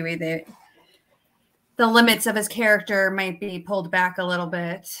WWE, the limits of his character might be pulled back a little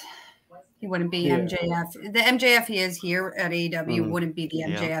bit. He wouldn't be MJF. The MJF he is here at AEW wouldn't be the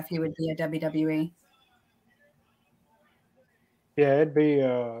MJF he would be at WWE. Yeah, it'd be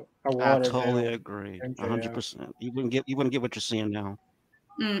a I watered totally down agree. MJF. 100%. You wouldn't get what you're seeing now.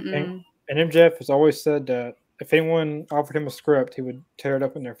 Mm-mm. And MJF has always said that if anyone offered him a script, he would tear it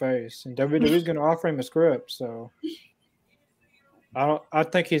up in their face. And WWE's going to offer him a script, so I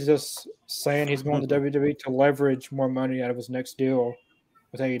think he's just saying he's going to WWE to leverage more money out of his next deal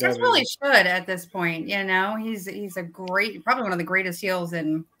with AEW. That's really should at this point. He's a great, probably one of the greatest heels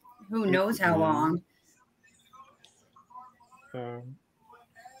in who knows how long.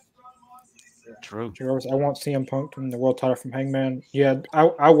 True. I want CM Punk to win the world title from Hangman. Yeah,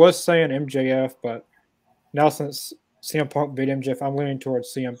 I was saying MJF, but now since CM Punk beat MJF, I'm leaning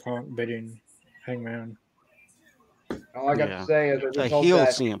towards CM Punk beating Hangman. All I got to say is I A just hope heel that,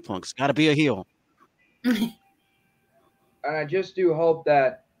 CM Punk's got to be a heel. and I just do hope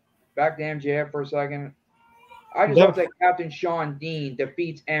that, back to MJF for a second, I just hope that Captain Sean Dean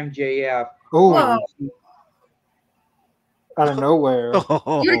defeats MJF. Oh, out of nowhere.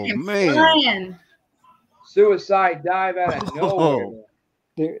 Oh, man. Flying. Suicide dive out of nowhere.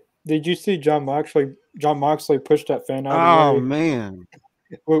 Did you see John Moxley pushed that fan out Oh, of the way man.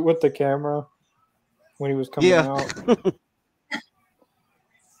 with the camera when he was coming out?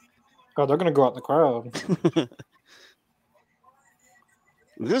 Oh, they're gonna go out in the crowd.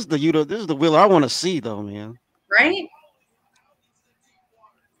 This is the Will I want to see, though, man. Right?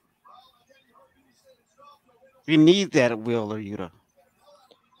 We need that Will or Yuta.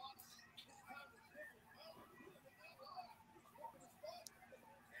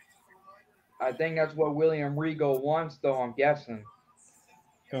 I think that's what William Regal wants, though, I'm guessing.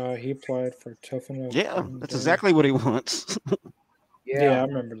 He played for Tiffany. Yeah, that's exactly what he wants. Yeah, I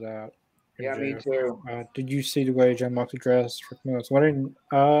remember that. Yeah, me too. Did you see the way John Moxley dressed for Camilla's wedding?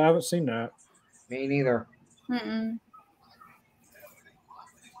 I haven't seen that. Me neither. Mm-mm.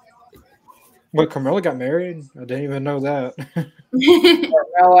 Wait, Carmella got married? I didn't even know that.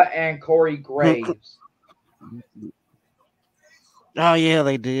 Carmella and Corey Graves. Oh yeah,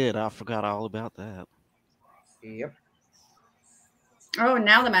 they did. I forgot all about that. Yep. Oh,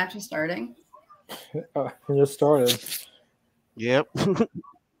 now the match is starting. It just started. Yep. As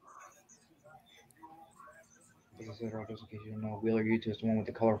I said, just in case you don't know, Wheeler Yuta is the one with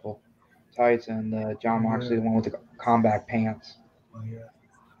the colorful tights, and John Moxley the one with the combat pants. Yeah.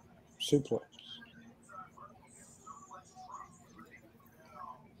 Suplex.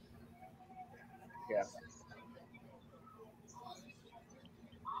 Yeah.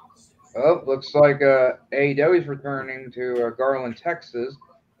 Oh, looks like AEW is returning to Garland, Texas.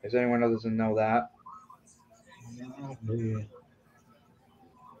 If anyone doesn't know that. Yeah.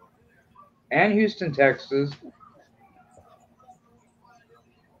 And Houston, Texas.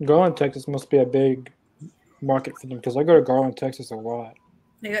 Garland, Texas must be a big market for them because I go to Garland, Texas a lot.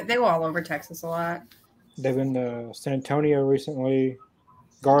 They go all over Texas a lot. They've been to San Antonio recently,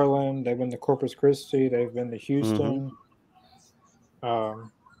 Garland. They've been to Corpus Christi. They've been to Houston.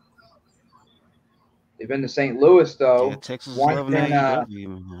 They've been to St. Louis, though. Yeah, Texas is One loving in, AEW,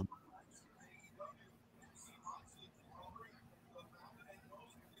 man.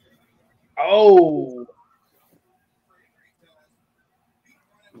 Oh!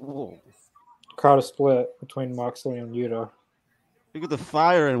 Whoa. Crowd is split between Moxley and Yuta. Look at the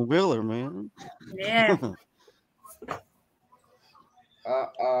fire and Wheeler, man. Yeah.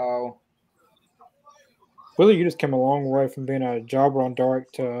 Uh-oh. Wheeler Yuta's come a long way from being a jobber on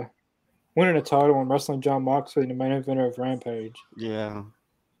Dark to winning a title and wrestling John Moxley in the main event of Rampage. Yeah.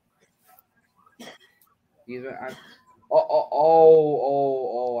 I'm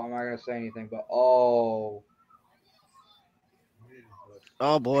not going to say anything, but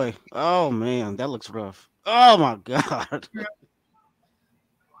Oh boy. Oh man, that looks rough. Oh my god.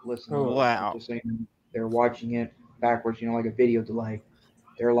 Listen, Wow. just saying, they're watching it backwards, like a video delay.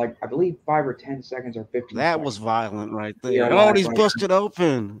 They're like, I believe 5 or 10 seconds or 15 That seconds. was violent right there. Yeah, Oh, he's right. busted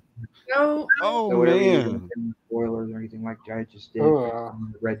open. No. Oh So whatever you man. do, spoilers or anything like that, I just did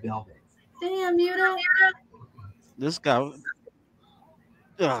Red Velvet. Damn, Yuta. This guy.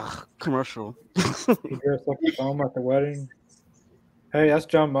 Ugh, commercial. He dressed up as home at the wedding. Hey, that's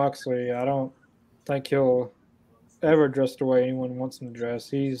John Moxley. I don't think he'll ever dress the way anyone wants him to dress.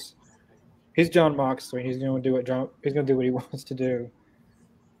 He's John Moxley. He's gonna do what he wants to do.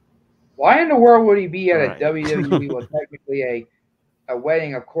 Why in the world would he be at Right. a WWE with technically a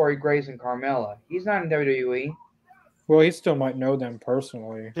wedding of Corey Graves and Carmella? He's not in WWE. Well, he still might know them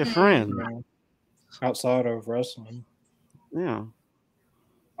personally, They're friends. outside of wrestling. Yeah.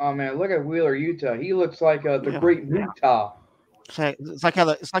 Oh man, look at Wheeler Yuta. He looks like the Yeah. Great Muta. It's like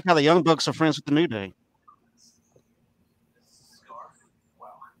how the Young Bucks are friends with the New Day.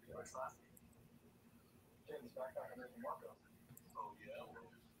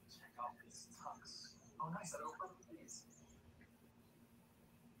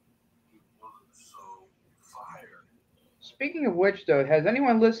 Speaking of which, though, has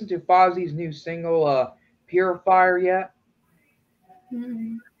anyone listened to Fozzie's new single, Purifier, yet?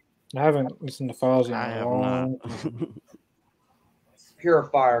 Mm-mm. I haven't listened to Fozzy in I a have long not. time.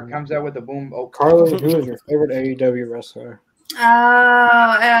 Purifier comes out with a boom. Oh, Carly, who is your favorite AEW wrestler?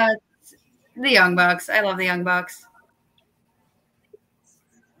 The Young Bucks. I love the Young Bucks.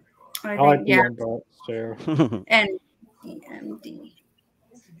 I like the Young Bucks too. And DMD.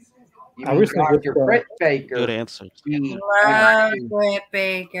 You I mean recently Dr. Britt Baker. Good answer. Love Britt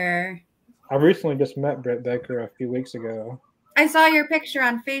Baker. I recently just met Britt Baker a few weeks ago. I saw your picture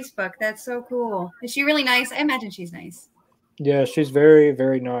on Facebook. That's so cool. Is she really nice? I imagine she's nice. Yeah, she's very,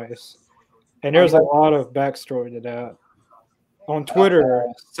 very nice. And there's a lot of backstory to that. On Twitter,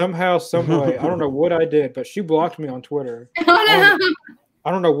 somehow, some way, I don't know what I did, but she blocked me on Twitter. Oh, no.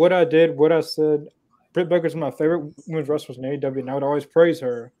 I don't know what I did, what I said. Britt Baker's my favorite women's wrestler in AEW, and I would always praise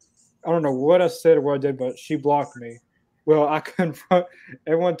her. I don't know what I said or what I did, but she blocked me. Well,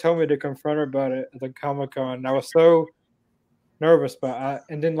 everyone told me to confront her about it at the Comic-Con, and I was so nervous,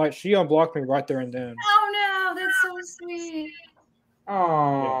 and then she unblocked me right there and then. Oh no, that's so sweet.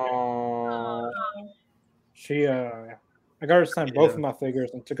 Oh. She I got her to sign both of my figures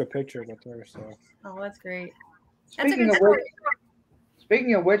and took a picture with her. So. Oh, that's great. That's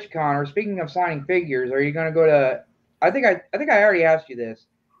Speaking of which, Connor, speaking of signing figures, are you going to go to? I think I already asked you this.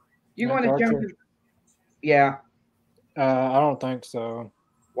 You going to jump? Yeah. I don't think so.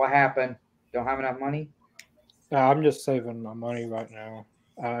 What happened? Don't have enough money? I'm just saving my money right now.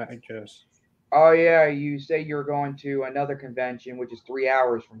 I just. Oh yeah, you say you're going to another convention, which is 3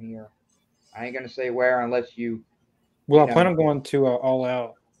 hours from here. I ain't gonna say where unless you. Well, You I plan know. on going to All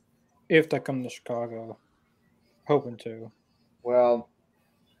Out if they come to Chicago. Hoping to. Well,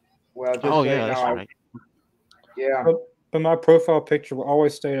 just Oh so you yeah, know, that's right. yeah. But my profile picture will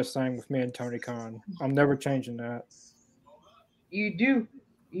always stay the same with me and Tony Khan. I'm never changing that. You do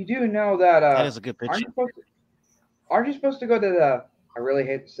know that That is a good aren't picture. you supposed to go to the I really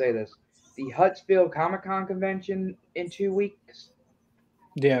hate to say this, the Huntsville Comic Con convention in 2 weeks?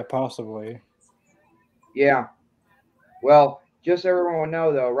 Yeah, possibly. Yeah. Well, just so everyone will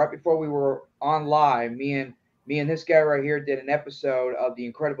know though, right before we were on live, me and this guy right here did an episode of The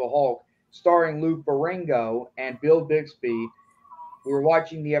Incredible Hulk starring Lou Ferrigno and Bill Bixby. We were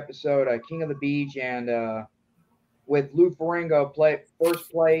watching the episode King of the Beach and with Lou Ferrigno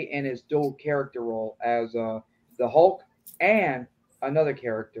play in his dual character role as the Hulk and another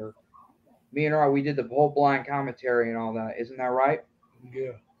character. Me and R, we did the whole blind commentary and all that. Isn't that right?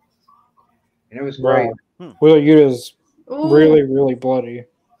 Yeah. And it was great. Wow. Will Yuta's Ooh. really, really bloody.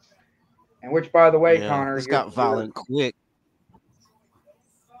 And which, by the way, Yeah, Connor, it's got violent quick.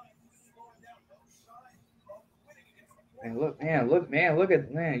 look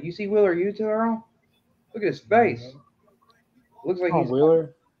at you see Wheeler Yuta, Earl? Look at his face. Looks like he's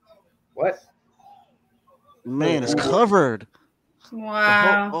Wheeler. what? Man, it's covered.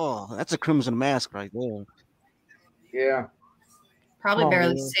 Wow. Oh, that's a crimson mask right there. Yeah. Probably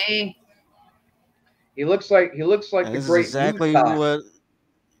barely Wheeler. see. He looks like And the this is great exactly Muta. what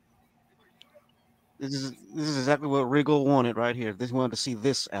this is exactly what Regal wanted right here. They wanted to see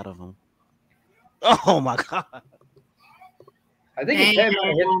this out of him. Oh my god. I think his head might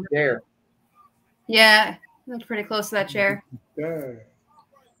have hit the chair. Yeah, that's pretty close to that chair. Yeah.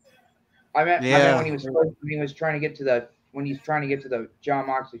 I meant Yeah. when he was trying to get to the John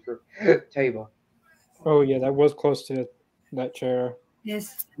Moxley for table. Oh yeah, that was close to that chair.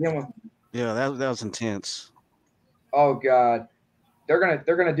 Yes. Yeah, that was intense. Oh God, they're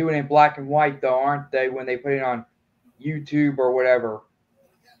gonna do it in black and white though, aren't they? When they put it on YouTube or whatever.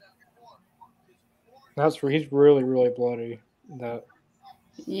 That's where he's really, really bloody. That.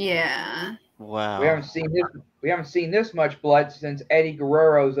 Yeah. Wow. We haven't seen this much blood since Eddie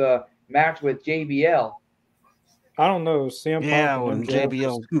Guerrero's match with JBL. I don't know. CM Yeah, Punk when and MJF.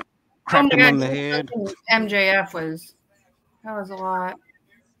 JBL Oh cracked my him God, on the head. MJF that was a lot.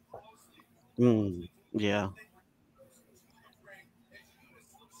 Yeah.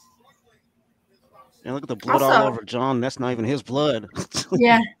 And look at the blood all Also- over John. That's not even his blood.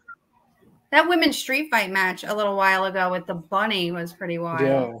 Yeah. That women's street fight match a little while ago with the bunny was pretty wild.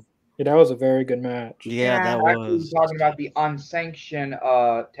 Yeah, that was a very good match. Yeah, Yeah. that Actually, was. talking about the unsanctioned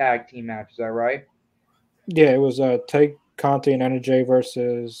tag team match. Is that right? Yeah, it was Tay Conti and Anna Jay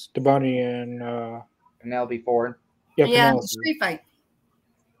versus the Bunny and Penelope Ford. Yeah, Penelope. the street fight.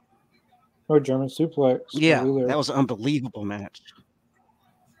 Oh, German suplex. Yeah, Wheeler. that was an unbelievable match.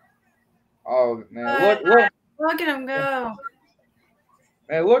 Oh man, look, Look at him go.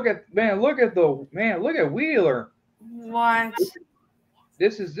 look at Wheeler. What?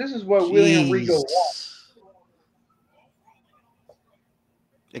 This is what William Regal wants. Jeez.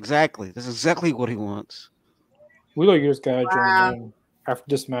 Exactly. That's exactly what he wants. Wheeler just got to Wow. join in after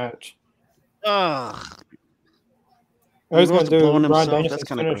this match. Ugh. I was He going was to do blowing Brian himself. That's Danielson's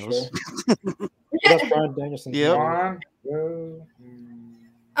kind of finisher. gross. That's Brian Danielson's Yep. finisher. Go.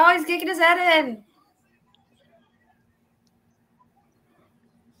 Oh, he's kicking his head in.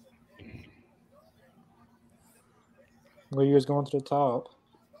 Wheeler's going to the top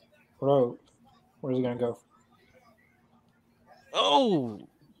rope. Where's he going to go? Oh,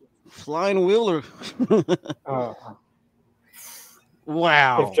 flying Wheeler. Uh,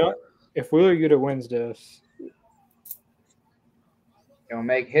 Wow. if Wheeler Yuta wins this, It'll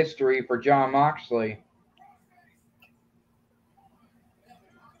make history for John Moxley.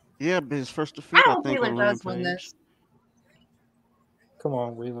 Yeah, but his first defeat, I I hope think, Wheeler on does win Rampage. this. come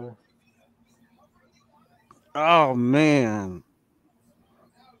on, Wheeler. Oh man.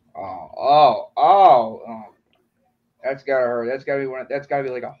 Oh. That's gotta hurt. That's gotta be one. That's gotta be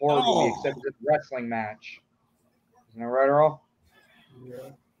like a horror movie, Oh. except it's a wrestling match. Isn't that right, Earl? Yeah.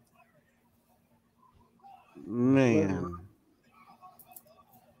 Man.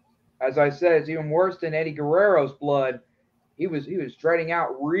 As I said, it's even worse than Eddie Guerrero's blood. He was dreading out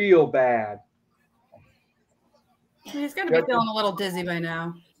real bad. He's going to be feeling a little dizzy by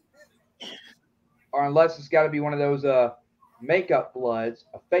now. Or unless it's got to be one of those makeup bloods,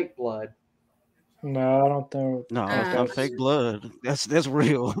 a fake blood. No, I don't think. No, think it's not that's fake blood. That's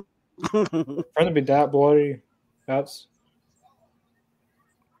real. for him to be that bloody. That's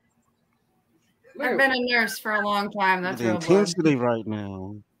I've been a nurse for a long time. That's the real blood. intensity right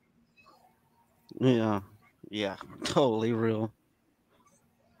now. Yeah, totally real.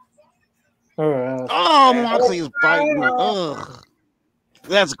 oh, Oh, Moxley is biting. Ugh,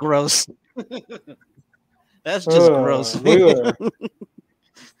 that's gross. That's just gross, man. Wheeler.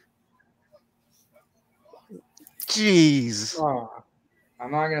 Jeez. Oh,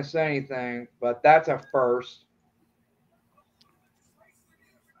 I'm not gonna say anything, but that's a first.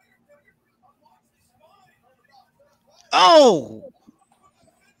 Oh,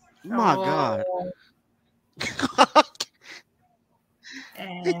 my Oh. God.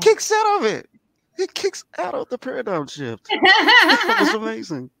 He Eh. kicks out of it. He kicks out of the paradigm shift. That was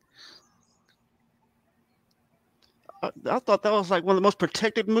amazing. I thought that was like one of the most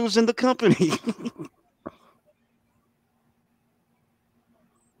protected moves in the company.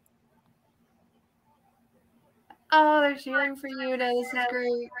 Oh, they're cheering for you. This is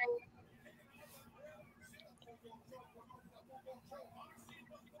great.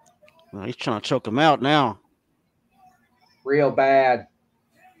 Well, he's trying to choke him out now. Real bad.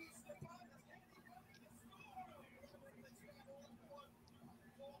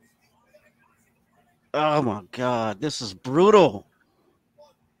 Oh my God, this is brutal.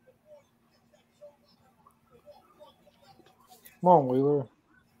 come on, Wheeler.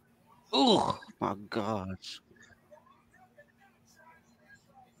 Oh my gosh.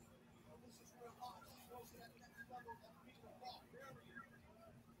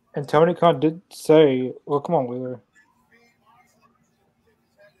 And Tony Khan did say, well, come on, Wheeler.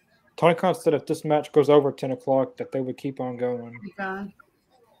 Tony Khan said if this match goes over 10 o'clock, that they would keep on going. Okay.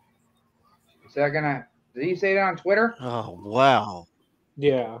 Is that gonna? Did he say that on Twitter? Oh wow.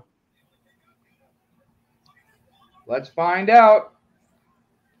 Yeah. Let's find out.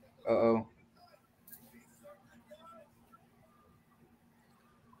 Uh-oh.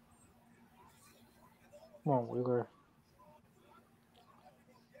 Come on, Wheeler.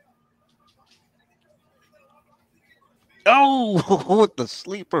 Oh, with the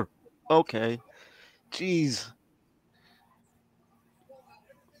sleeper. Okay. Jeez.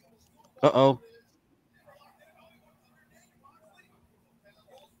 Uh-oh.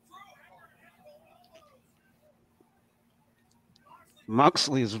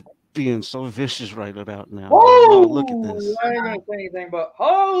 Moxley is being so vicious right about now. Whoa! Oh, look at this. I ain't gonna say anything, but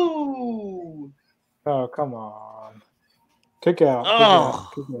oh! Oh, come on. Kick out. Oh.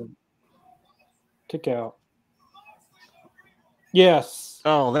 Kick out. Kick out. Yes.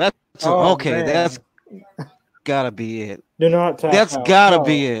 Oh, that's Oh, okay. man. That's gotta be it. Do not tap That's out. gotta No,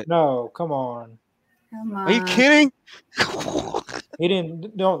 be it. No, come on. Come on. Are you kidding? He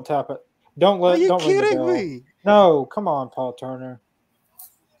didn't. Don't tap it. Don't let. Are you Don't ring the kidding bell. me? No, come on, Paul Turner.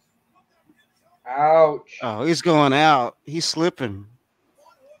 Ouch. Oh, he's going out. He's slipping.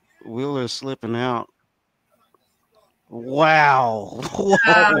 Wheeler's slipping out. Wow.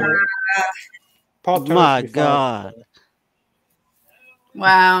 Paul Turner My should be fired. God.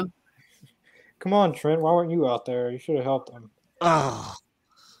 Wow. Come on, Trent. Why weren't you out there? You should have helped him. Oh.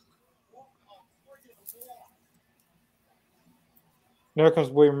 There comes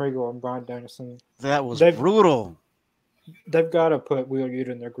William Regal and Brian Danielson. That was They've- brutal. They've got to put Wheeler Yuta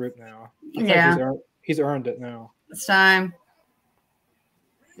in their group now. I think Yeah. he's earned it now. It's time.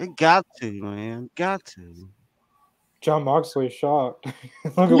 It got to, man. Got to. John Moxley is shocked.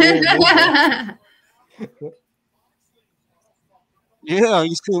 Look at William Regal. Yeah,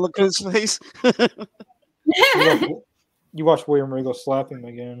 you see the look on his face? You watch William Regal slap him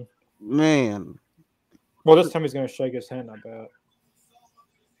again. Man. Well, this time he's going to shake his hand, I bet.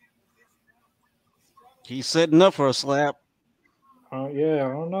 He's setting up for a slap. Yeah, I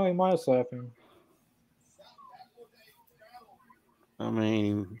don't know. He might slap him. I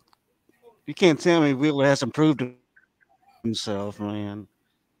mean, you can't tell me Wheeler hasn't proved himself, man.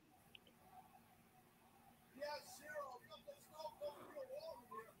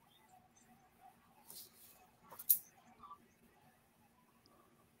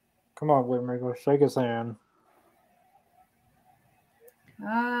 Come on, William Regal. Shake his hand.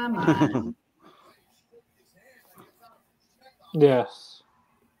 Come on. Yes.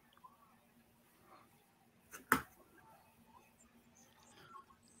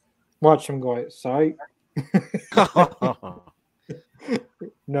 Watch him go at sight.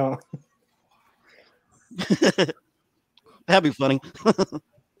 No. That'd be funny.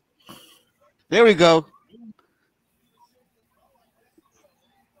 There we go.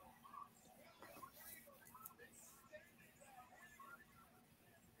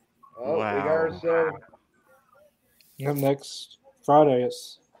 Oh, we got Wow. ourselves. Next Friday,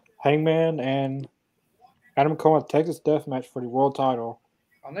 it's Hangman and Adam Cole in Texas Death Match for the world title.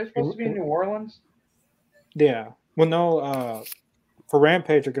 Are they supposed to be in New Orleans? Yeah. Well, no. For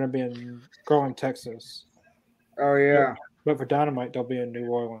Rampage, they're going to be in Garland, Texas. Oh yeah, But for Dynamite, they'll be in New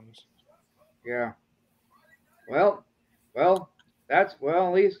Orleans. yeah. Well, that's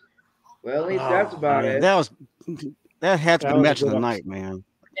at least that's about man, it. that had to That be was a match of good the episode. night, man.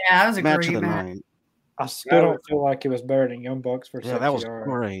 Yeah, that was a Match great of the match. night. I still That don't was- feel like it was better than Young Bucks versus Yeah, that was FTR.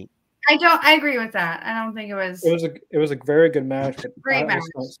 great. I agree with that. I don't think it was. It was a very good match, but Great match.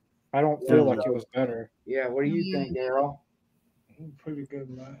 I don't feel like it was better. Yeah. What do you think, Errol? Pretty good,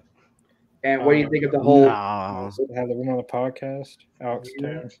 man. And what do you think of the whole? No. Good to have the woman on the podcast, Alex Yeah.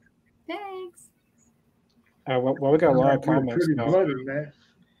 Tan. Thanks. Well, we got a lot of comments Pretty about bloody, man.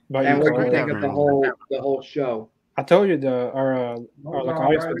 And you, what do you Carl. think of the whole show? I told you our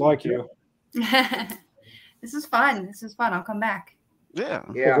audience would like you. This is fun. I'll come back. Yeah.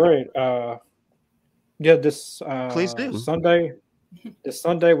 Yeah. Great. This Please do. Sunday. This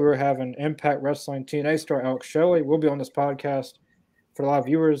Sunday, we were having Impact Wrestling TNA star Alex Shelley. We'll be on this podcast for the live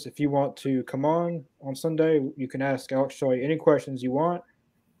viewers. If you want to come on Sunday, you can ask Alex Shelley any questions you want.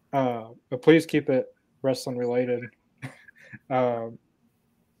 But please keep it wrestling related.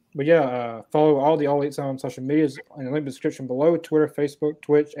 But yeah, follow all the All Elite on social medias in the link description below: Twitter, Facebook,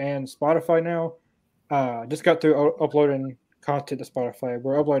 Twitch, and Spotify now. Just got through uploading content to Spotify.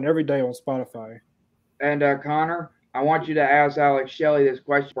 We're uploading every day on Spotify. And Connor, I want you to ask Alex Shelley this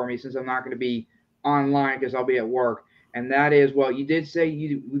question for me since I'm not going to be online because I'll be at work. And that is, well, you did say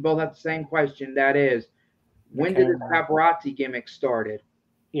we both have the same question. That is, when did the paparazzi gimmick started?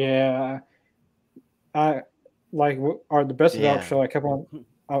 Yeah, I like the best of Alex Shelley. I kept on.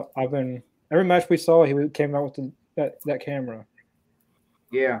 I've been every match we saw, he came out with that camera.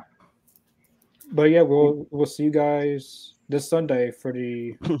 Yeah. But yeah, we'll see you guys this Sunday for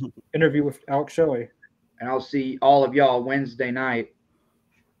the interview with Alex Shelley. And I'll see all of y'all Wednesday night.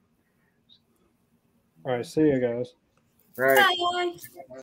 All right, see you guys. Right. Bye.